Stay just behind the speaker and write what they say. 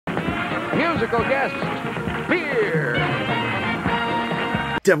musical guest, Fear.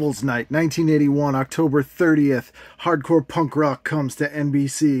 Devil's Night, 1981, October 30th. Hardcore punk rock comes to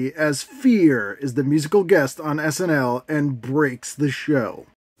NBC as Fear is the musical guest on SNL and breaks the show.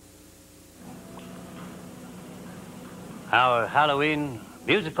 Our Halloween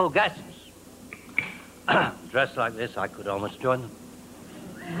musical guests. Dressed like this, I could almost join them.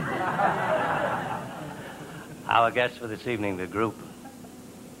 Our guests for this evening, the group.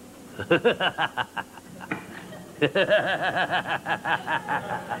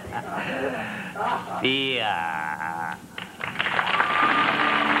 Fear.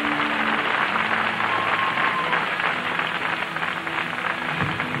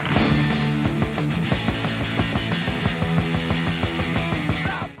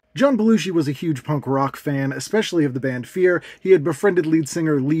 John Belushi was a huge punk rock fan, especially of the band Fear. He had befriended lead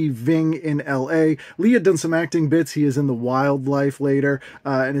singer Lee Ving in L.A. Lee had done some acting bits. He is in The Wildlife later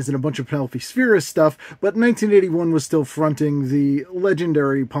and is in a bunch of Penelope Spheris stuff, but 1981 was still fronting the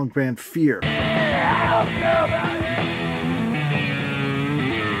legendary punk band Fear.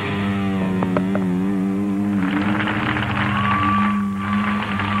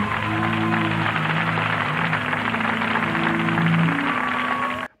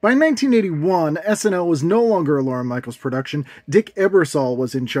 By 1981, SNL was no longer a Lorne Michaels production. Dick Ebersol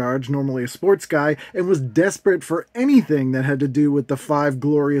was in charge, normally a sports guy, and was desperate for anything that had to do with the 5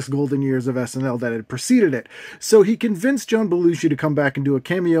 glorious golden years of SNL that had preceded it. So he convinced John Belushi to come back and do a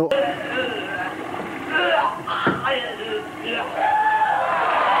cameo.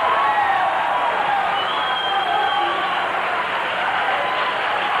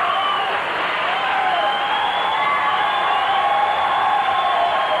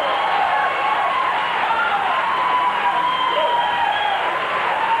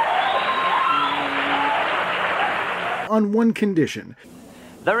 On one condition.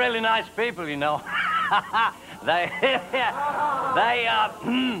 They're really nice people, you know. they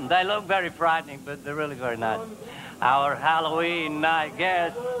look very frightening, but they're really very nice. Our Halloween night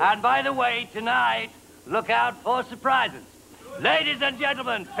guest. And by the way, tonight, look out for surprises. Ladies and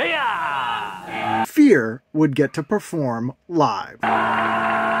gentlemen, Fear! Fear would get to perform live.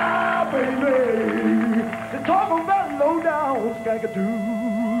 Ah, baby, talk about low down, skaggadoo,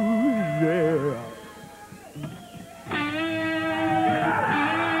 yeah.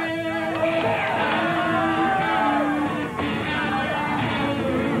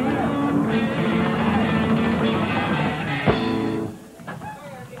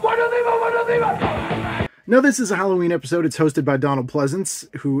 Now, this is a Halloween episode. It's hosted by Donald Pleasance,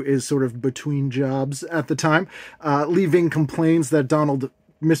 who is sort of between jobs at the time. Lee Ving complains that Donald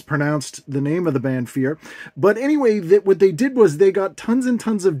mispronounced the name of the band Fear. But anyway, what they did was they got tons and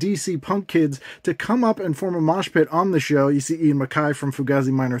tons of DC punk kids to come up and form a mosh pit on the show. You see Ian MacKaye from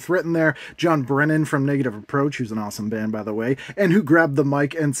Fugazi Minor Threat in there, John Brennan from Negative Approach, who's an awesome band, by the way, and who grabbed the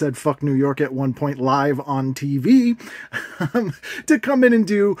mic and said "fuck New York" at one point live on TV, to come in and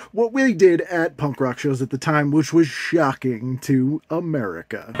do what we did at punk rock shows at the time, which was shocking to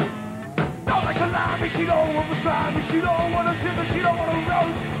America. Like a lamb, she don't want to slime, she don't want to shiver, she don't want to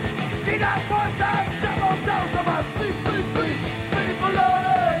roast. She does one time, several times about sleep,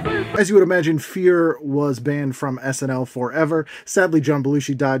 As you would imagine, Fear was banned from SNL forever. Sadly, John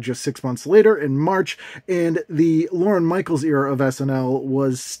Belushi died just 6 months later in March, and the Lorne Michaels era of SNL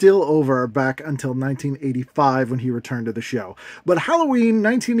was still over back until 1985 when he returned to the show. But Halloween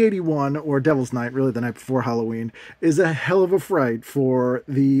 1981, or Devil's Night, really the night before Halloween, is a hell of a fright for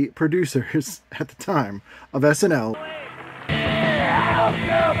the producers at the time of SNL.